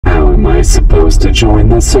am I supposed to join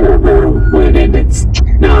the server when it's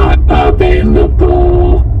not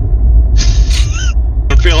available?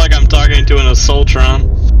 I feel like I'm talking to an Assaultron.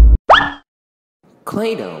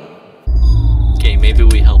 ClayDoh. Okay, maybe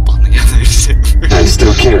we help on the other server. I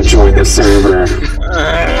still can't join the server.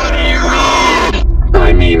 What do you mean?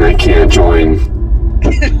 I mean, I can't join.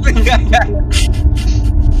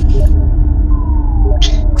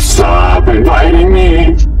 Stop inviting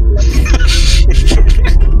me!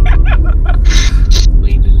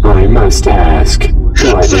 I must ask,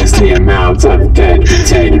 what is the amount of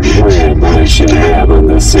dedicated RAM I should have on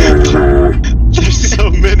the server? There's so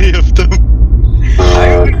many of them.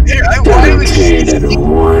 Dedicated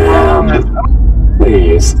RAM.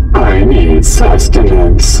 Please, I need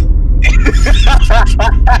sustenance.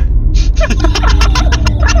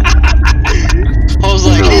 I was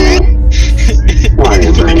like, Why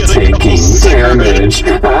am I taking damage?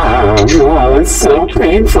 Oh, it's so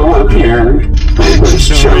painful up here. I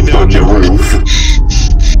must jump on the roof.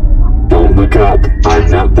 Don't look up, I'm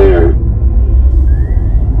not there.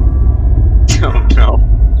 Oh no.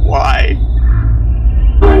 Why?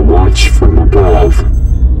 I watch from above.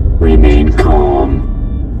 Remain calm.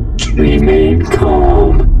 Remain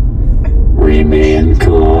calm. Remain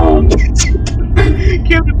calm. You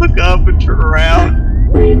have to look up and turn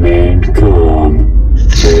around. Remain calm.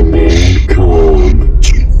 Remain calm.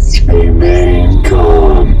 Remain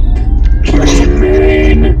calm.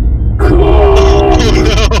 Remain calm.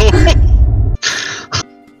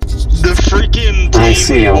 the freaking I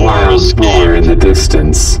see a wild boar in the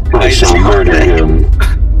distance. I shall murder him.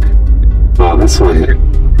 Oh, this one.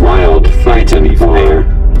 Wild, frightened boar.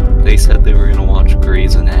 They said they were gonna watch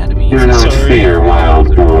Grey's Anatomy. Do not fear,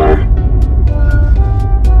 wild boar.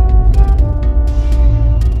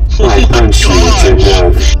 I punch you to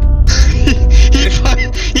death.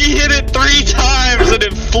 he hit it 3 times and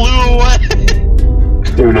it flew away.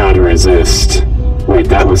 Do not resist. Wait,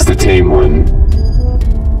 that was the tame one.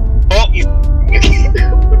 Oh,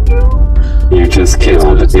 You just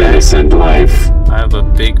killed an innocent life. I have a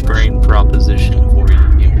big brain proposition for you.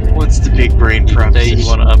 What's the big brain Say proposition? you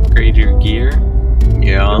want to upgrade your gear?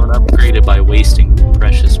 Yeah. Don't upgrade it by wasting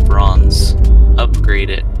precious bronze. Upgrade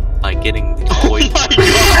it by getting the oh poison my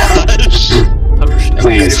gosh! potion.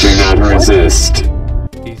 Please do not resist.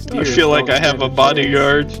 I feel like I have a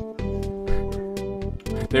bodyguard.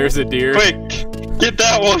 There's a deer. Quick, get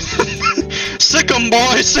that one! Sick 'em,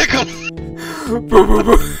 boy, sick 'em! Boo, boo,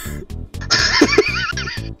 boo.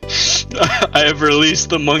 I have released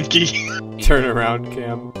the monkey. Turn around,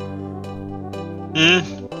 Cam.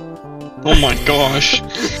 Oh my gosh.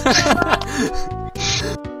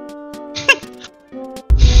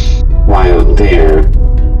 Wild deer,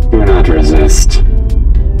 do not resist.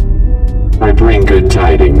 I bring good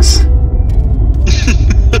tidings.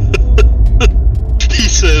 He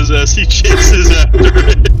says as he chases after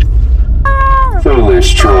it.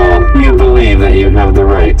 Foolish troll, you believe that you have the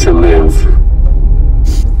right to live.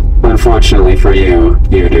 Unfortunately for you,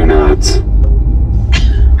 you do not.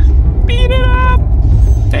 Beat it up!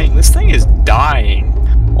 Dang, this thing is dying.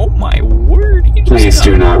 Oh my word! Please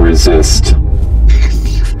do not resist.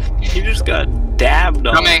 You just got dabbed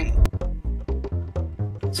on. Coming.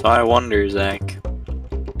 So I wonder, Zach,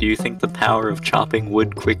 do you think the power of chopping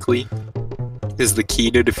wood quickly is the key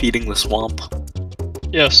to defeating the swamp?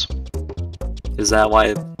 Yes. Is that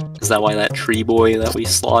why that tree boy that we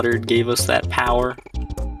slaughtered gave us that power?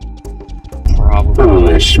 Probably.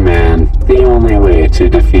 Foolish man, the only way to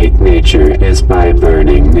defeat nature is by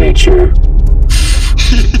burning nature.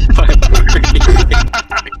 By burning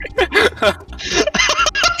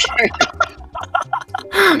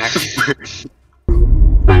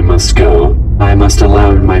I must go. I must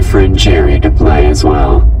allow my friend Jerry to play as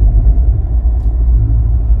well.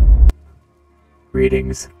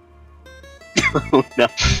 Greetings. Oh no.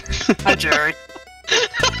 Hi, Jerry.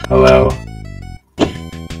 Hello.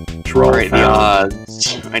 Troll Alright, the found.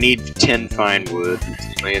 odds. I need 10 fine wood.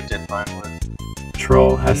 I have 10 fine wood.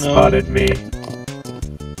 Troll has No. spotted me.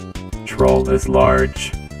 Troll is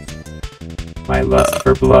large. My lust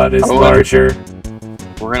for blood is Oh, larger.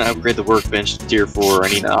 We're gonna upgrade the workbench to tier 4. I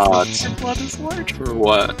need odds. Blood is large for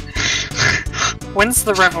what? When's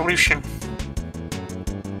the revolution?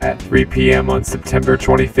 At 3 p.m. on September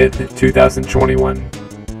 25th, 2021.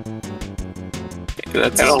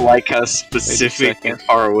 That's I don't like how specific and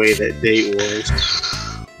far away that date was.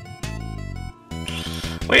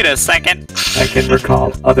 Wait a second. I can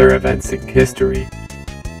recall other events in history.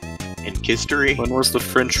 In history? When was the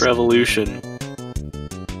French Revolution?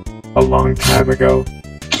 A long time ago.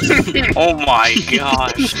 Oh my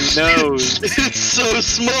gosh, no. It's so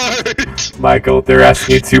smart! Michael, they're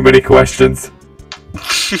asking you too many questions.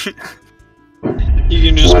 You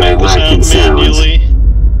can just What I make the lack in sound sounds. manually.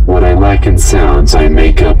 What I lack in sounds, I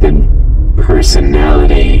make up in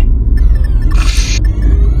personality.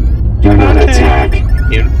 Do not attack.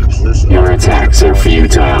 Emphasis on Your attacks are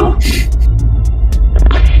futile.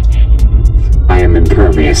 I am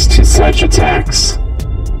impervious to such attacks.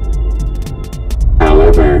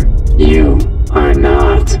 However, you are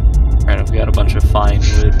not. Right, I've got a bunch of fine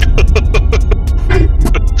wood.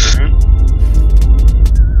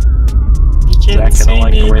 Zach, I don't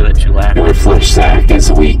like the way that you laugh. Your flesh sack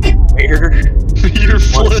is weak. Your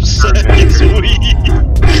flesh sack is weak.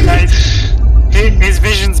 Guys, his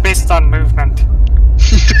vision's based on movement.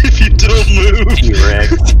 If you don't move.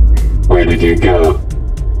 T-Rex. Where did you go?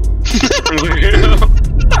 Weird.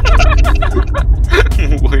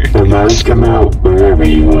 The might come out wherever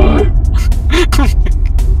you are.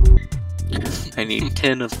 I need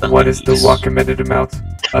 10 of them. What is the recommended amount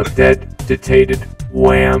of dead, detated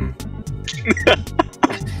wham?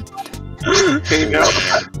 Hey,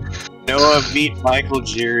 Noah, meet Michael,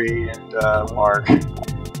 Jerry, and Mark.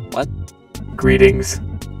 Greetings.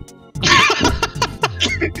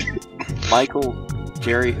 Michael,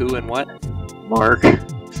 Jerry, who, and what? Mark.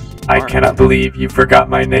 I cannot believe you forgot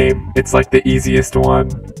my name. It's like the easiest one.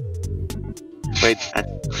 Wait,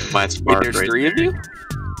 Mine's wait, Mark. there's Right 3 of you?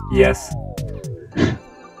 Yes.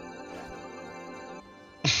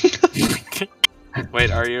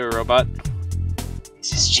 Wait, are you a robot?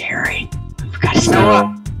 This is Jerry.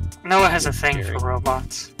 No. Noah has a thing for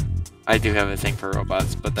robots. I do have a thing for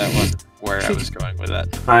robots, but that wasn't where I was going with that.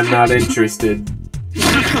 I'm not interested.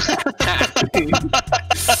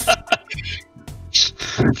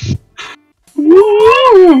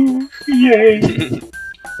 Woo! Yay!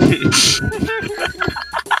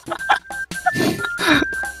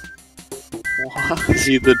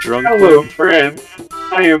 See the drunk Hello, friends.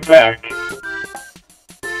 I am back.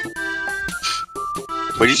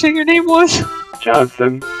 What did you say your name was?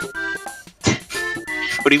 Johnson.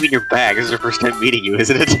 What do you mean you're back? This is our first time meeting you,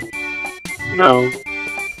 isn't it? No.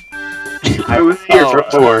 I was here Oh,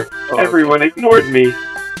 before. Everyone ignored me.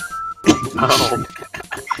 Oh.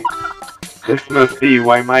 This must be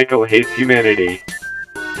why Michael hates humanity.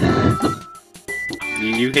 Do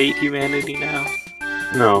you hate humanity now?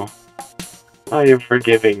 No. I am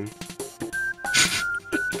forgiving.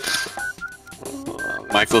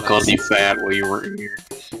 Michael called you fat while you weren't here.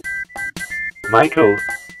 Michael.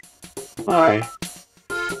 Why?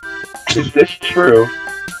 Is this true?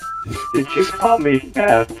 Did you call me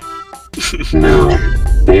fat? No,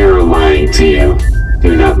 they are lying to you.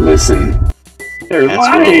 Do not listen. They're That's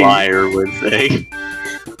what a lying! liar would say.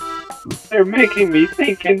 They're making me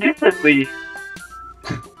think indifferently.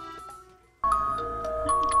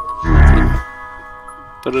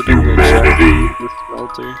 Put it in the Humanity.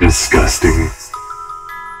 shelter. Disgusting.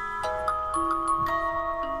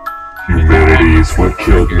 Humanity is what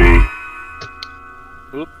killed me.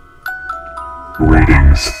 Oop.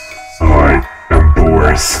 Greetings. I am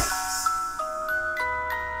Boris.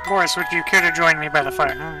 Boris, would you care to join me by the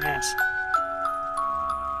fire? Oh, yes.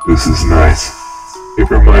 This is nice. It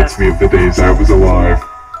reminds me of the days I was alive.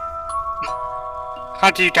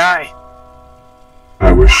 How'd you die?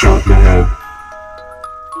 I was shot in the head.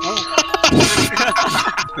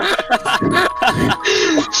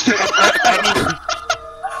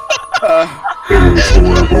 It was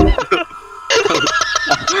horrible.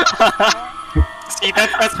 See,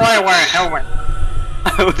 that's why I wear a helmet.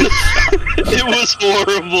 It was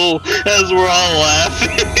horrible as we're all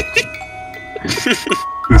laughing.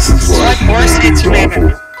 This is why Like Boris hates humanity is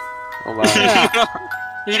humanity. awful. Oh wow. Yeah.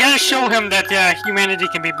 You gotta show him that humanity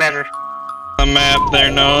can be better. A map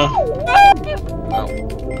there, Noah.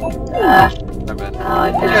 My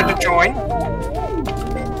bad. You gotta join.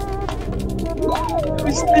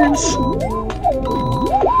 Who's this?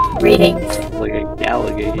 Greetings, Like a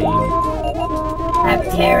Galaga game. I'm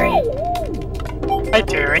Terry. Hi,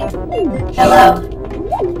 Terry. Hello.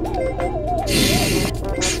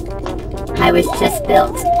 I was just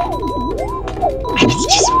built.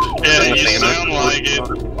 Yeah, you sound like it.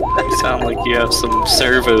 You sound like you have some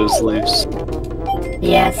servos loose.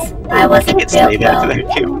 Yes, I wasn't Can't say built that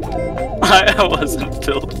to well. that kid. I wasn't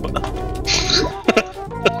built well.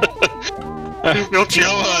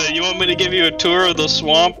 Noah, you want me to give you a tour of the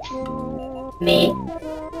swamp? Me?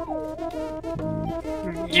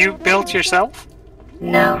 You built yourself?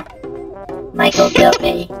 No. Michael built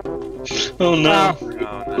me. Oh no,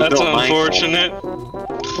 that's Don't mind unfortunate.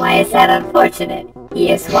 Why is that unfortunate? He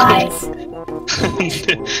is wise.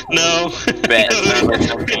 No. Bet.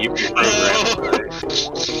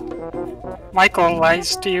 Michael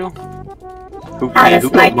lies to you. How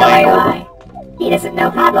does Michael lie? He doesn't know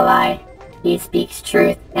how to lie. He speaks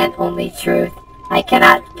truth and only truth. I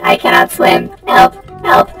cannot swim. Help,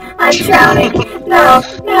 help, I'm drowning. No,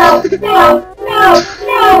 no, no, no,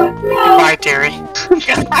 no, no. Bye, Terry.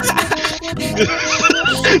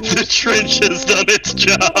 The trench has done its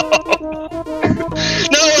job.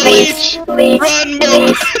 No, Leech, leech! leech, Run,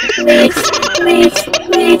 boy! leech, leech,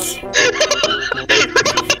 leech, leech.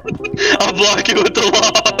 I'll block it with the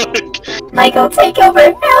log. Michael, take over,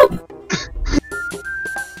 help!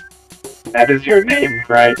 That is your name,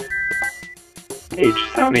 right? H.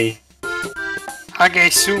 Sony.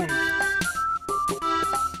 Hage soon.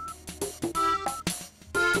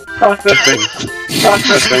 Processing.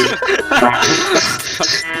 Processing.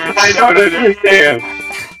 I don't understand.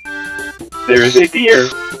 There is a deer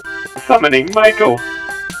summoning Michael.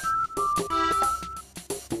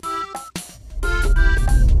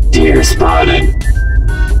 Deer spotted.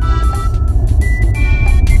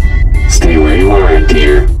 Stay where you are,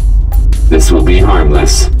 deer. This will be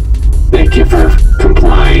harmless. Thank you for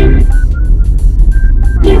complying.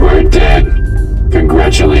 You are dead.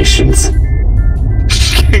 Congratulations.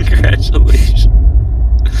 Congratulations.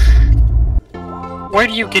 Where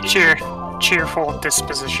do you get your cheerful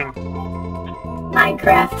disposition?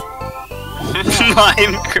 Minecraft.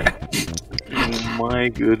 Minecraft. Oh my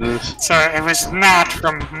goodness. So it was not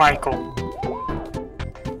from Michael.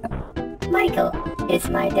 Michael is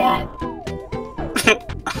my dad.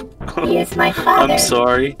 He is my father. I'm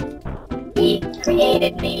sorry. He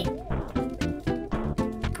created me.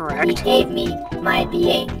 He Correct. gave me my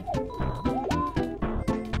being.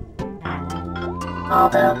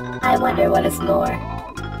 Although, I wonder what is more.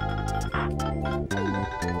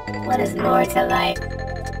 What is more to life?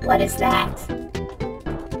 What is that?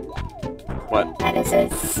 What? That is a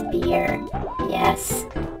spear. Yes.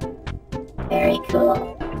 Very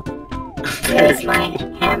cool. Here is my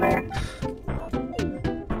hammer.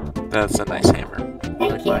 That's a nice hammer.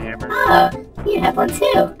 Thank you. my hammer. Oh, you have one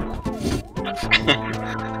too.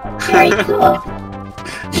 Very cool.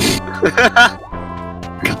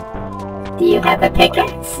 Do you have a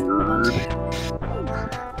pickaxe?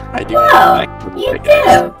 I do. Whoa, you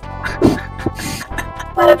do.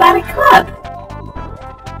 What about a club?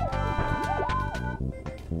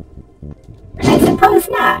 I suppose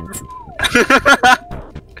not.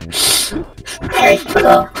 Very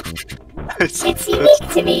cool. It's unique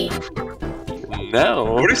to me.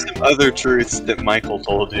 No. What are some other truths that Michael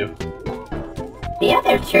told you? The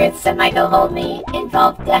other truths that Michael told me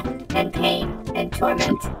involve death and pain and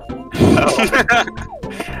torment.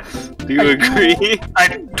 Do you agree?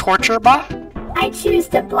 A torture bot? I choose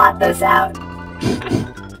to blot those out.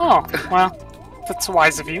 Oh, well, that's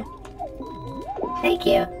wise of you. Thank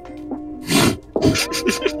you.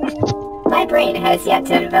 My brain has yet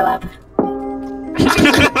to develop.